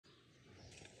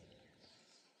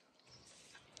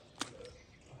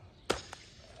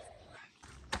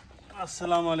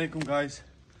Assalamu alaikum guys,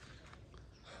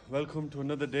 welcome to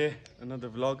another day, another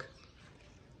vlog.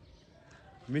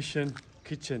 Mission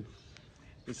kitchen.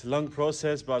 It's a long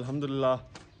process, but alhamdulillah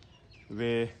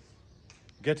we're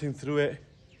getting through it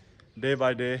day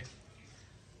by day.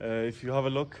 If you have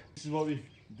a look,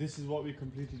 this is what we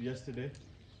completed yesterday.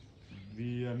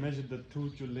 We measured the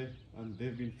two chulhe and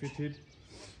they've been fitted.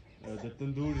 The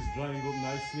tandoor is drying up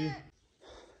nicely.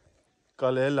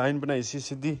 कल ये line बनाई सी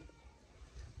सीधी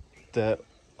ते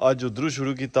अज उधरों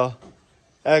शुरू किया।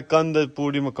 ए कंध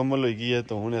पूरी मुकम्मल हो गई है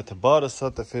तो हुण इत्थे बाहर असा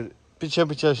ते फिर पिछे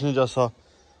पिछे अशनी जासा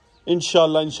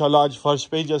इंशाल्लाह आज फर्श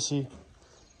पे जासी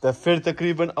ते फिर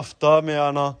तकरीबन हफ्ता में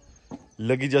आना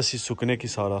लगी जासी सुकने की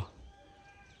सारा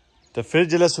ते फिर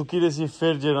जिले सुकी रही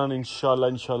फिर जरा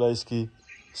इंशाल्लाह इसकी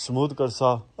स्मूथ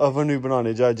करसा ओवन भी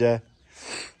बनाने जाए।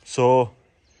 So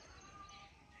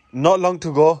not long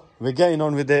to go, we're getting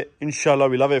on with it. Inshallah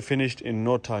we'll have it finished in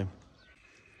no time.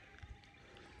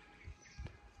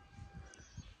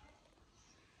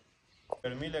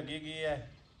 गर्मी लगी गई है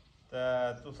ते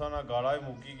तुसा ना गाड़ा ही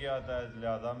मुकी गया ते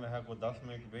लिहाजा मैं है को 10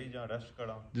 मिनट बेही जा रेस्ट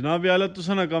करा। जनाब यार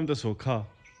तुसा ना काम ते सौखा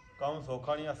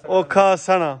नहीं असर औखा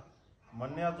आसाना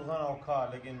मन्निया तुसा ना औखा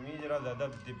लेकिन मी जरा ज्यादा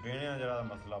बेणिया जरा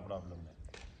मसला प्रॉब्लम है।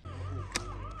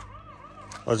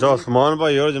 अच्छा उस्मान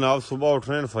भाई और जनाब सुबह उठ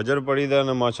रहे हैं फजर पड़ी दे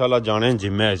माशाल्लाह जाने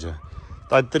जिम च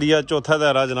त्रिया चौथा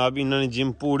दायरा जनाब इन्होंने जिम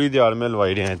पूरी दिहाड़ में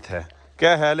लवाई रहे इतने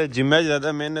क्या है जिम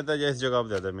ज्यादा मेहनत है या इस जगह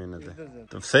ज्यादा मेहनत है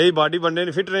तो सही बॉडी बंदे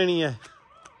ने फिट रहनी है।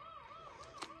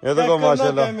 ये तो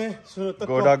माशाल्लाह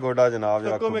गोडा गोडा जनाब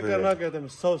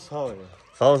सौ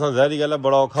जहरी गल है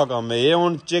बड़ा औखा काम है ये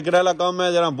हूँ चिकड़े वाला काम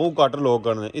है जरा बहुत घट लोग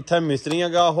करने इतने मिस्त्रियां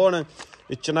क्या हो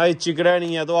चनाई चिकड़ा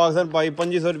नहीं है तो आखिर भाई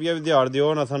 2500 रुपया भी दिहाड़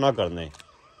दियो ना ना करने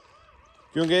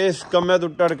क्योंकि इस कम्मे तो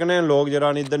टड़कने लोग जरा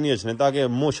इधर नहीं अच्छने ताकि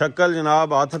मुशक्कल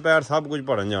जनाब हाथ पैर सब कुछ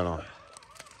भरन जाना।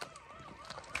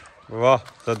 वाह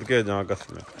सदके जा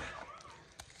कसम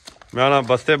मैं ना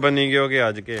बस्ते बनी गयो कि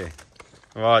अज के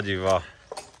वाह जी वाह।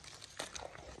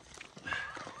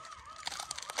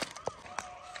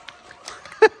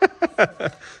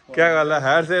 क्या गल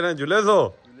है से ना जुले सो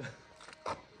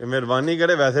मेहरबानी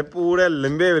करे वैसे पूरे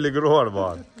लिंबे लिख रो हर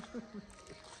बार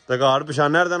तो घाट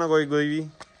पछाना ना कोई भी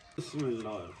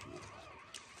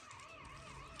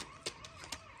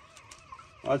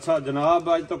अच्छा जनाब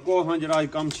अज तक हाँ जरा अज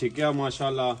कम छिकया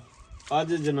माशाल्लाह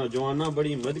अज जवाना बड़ी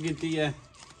हिम्मत की है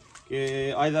कि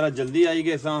अज जरा जल्दी आई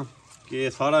गए सा कि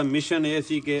सारा मिशन ये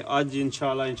सी कि अज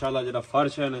इंशाल्लाह जरा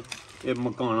फर्श है न ये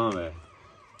मकाना है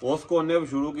उस कोने पर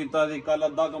शुरू किया कल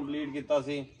अद्धा कंप्लीट किया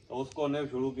उस कोने पर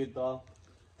शुरू किया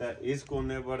इस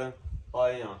कोने पर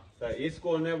आए हाँ तो इस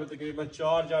कोने पर तकरीबन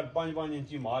 4-5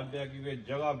 इंची मार दिया क्योंकि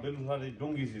जगह बिल्कुल सारी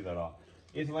डूंगी सी तरह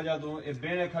इस वजह तो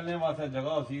बेने खलने वास्ते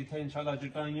जगह सी इतने इंशाल्लाह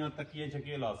चटाइयां तकिए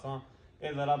चकिए लासा ये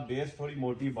जरा बेस थोड़ी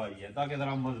मोटी पाई है ताकि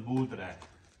जरा मजबूत रहे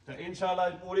तो इंशाल्लाह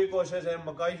पूरी कोशिश है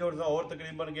मकाई छोड़ सा और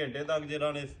तकरीबन घंटे तक जरा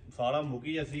ने सारा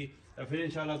मुकी असी तो फिर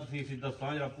इंशाल्लाह तुसी दसा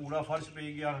जरा पूरा फर्श पे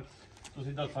गया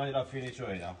तुसी दसा जरा फिनिश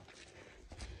होएगा।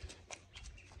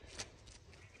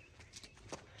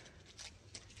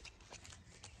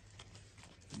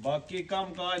 बाकी काम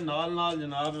काज नाल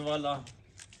जनाब वाला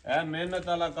ए मेहनत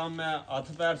वाला काम है हथ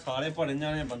पैर सारे भरन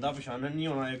जाने बंदा पछानन नहीं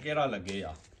होना केड़ा लगे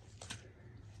या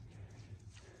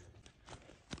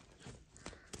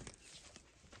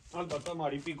अलबत्ता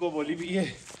माड़ी पीको बोली भी है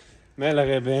मैं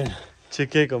लगे बे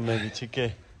छिके कमे की छिके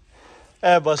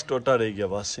ए बस टोटा रह गया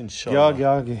बस इंशाल्लाह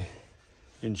क्या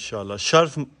इंशाल्लाह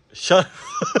शर्फ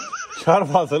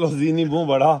हासिल हो जीनी मुंह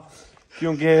बड़ा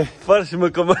क्योंकि फर्श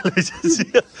मुकम्मल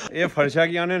ये फर्शा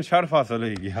की आने शर्फ हासिल हो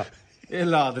गया ये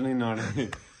लाद नहीं नाने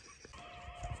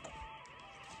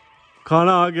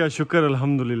खाना आ गया शुक्र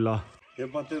अल्हम्दुलिल्लाह। ये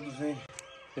पते तुसी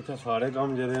इत्थे सारे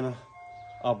काम जेरे ना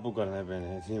आपू करने पैने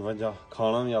इसी वजह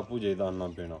खाना भी आपू जेदा आना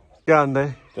पैना क्या आंदा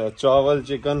है तो चावल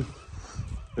चिकन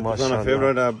माशाल्लाह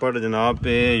फेवरेट है पर जनाब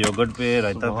पे योगर्ट पे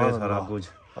रायता पे सारा कुछ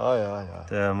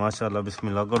तो माशाल्लाह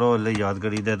बिस्मिल्लाह करो ले याद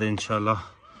करी दे तो इंशाल्लाह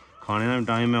खाने का भी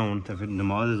टाइम है हूँ तो फिर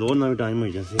नमाज जोर ना भी टाइम हो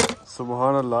जाए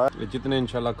सुभान अल्लाह जितने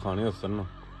इंशाल्लाह खाने हो सन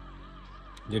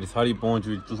जी सारी पहुँच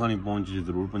भी तुसा नहीं पहुँच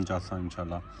जरूर पहुँचासा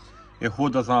इंशाल्लाह ये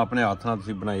खुद असा अपने हाथ ना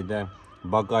तुसी बनाई दा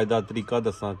बाकायदा तरीका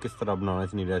दसा किस तरह बनाना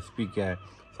इसकी रेसिपी क्या है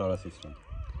सारा सिस्टम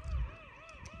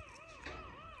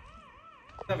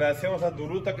वैसे असा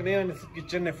दूर तक नहीं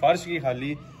किचन ने फर्श की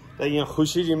खाली तो इं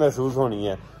खुशी जी महसूस होनी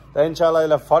है तो इंशाल्लाह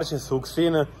जल्द फर्श सुखसी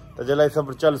न तो जल्द इस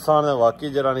पर चल सान वाकई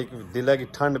जरा दिल की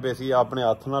ठंड पे सी अपने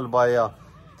हथ नाल पाया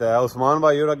तो उस्मान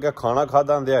भाई और अगे खाना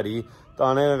खादा दिहाड़ी तो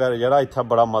आने जरा इतना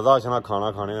बड़ा मजा आना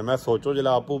खाना खाने मैं सोचो जल्द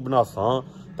आपू बनासा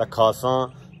तो खासा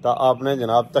तो आपने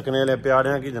जनाब तकने वाले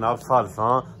प्यारे की जनाब फारसा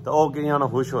तो वह कई ना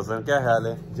खुश हो सकन क्या ख्याल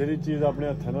है जी चीज़ अपने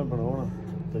हथा ना बनाओ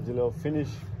तो जो फिनिश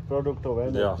प्रोडक्ट हो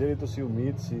जी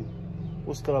उम्मीद सी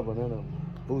उस तरह बने ना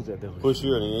बहुत ज़्यादा खुशी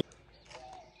होनी है।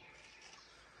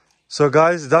 So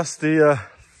guys, that's the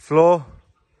floor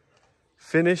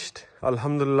finished.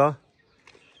 Alhamdulillah.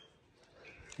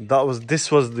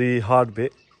 This was the hard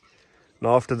bit.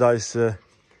 Now after that is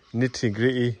nitty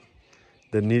gritty,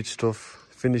 the neat stuff,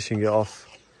 finishing it off,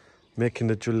 making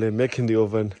the chulle, making the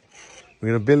oven. We're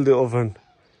gonna build the oven.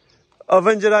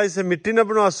 Oven जरा इसे मिट्टी ना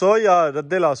बनासो या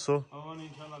रद्दे lasso. Oven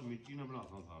इंशाल्लाह मिट्टी ना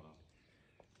बनासा सारा.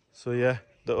 So yeah,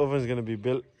 the oven is gonna be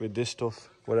built with this stuff,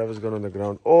 whatever's gone on the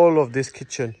ground. All of this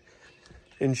kitchen,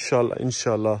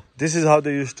 inshallah. This is how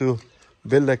they used to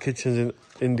build their kitchens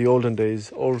in the olden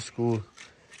days, old school.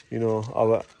 You know,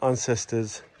 our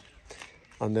ancestors,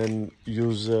 and then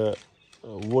use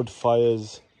wood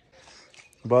fires.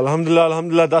 But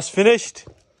alhamdulillah, that's finished.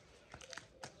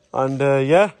 And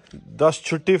yeah, that's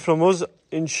chutti from us.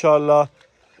 Inshallah,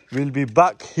 we'll be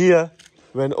back here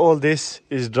when all this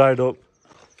is dried up.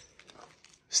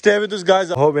 Stay with us,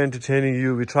 guys. I hope we're entertaining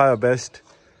you. We try our best.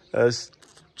 As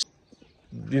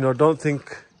you know, don't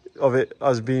think of it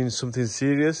as being something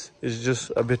serious. It's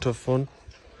just a bit of fun.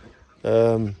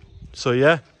 So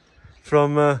yeah,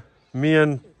 from me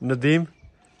and Nadeem,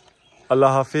 Allah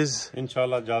Hafiz.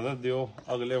 इंशाल्लाह इजाजत दियो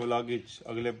अगले vlog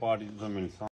अगले part में मिलसा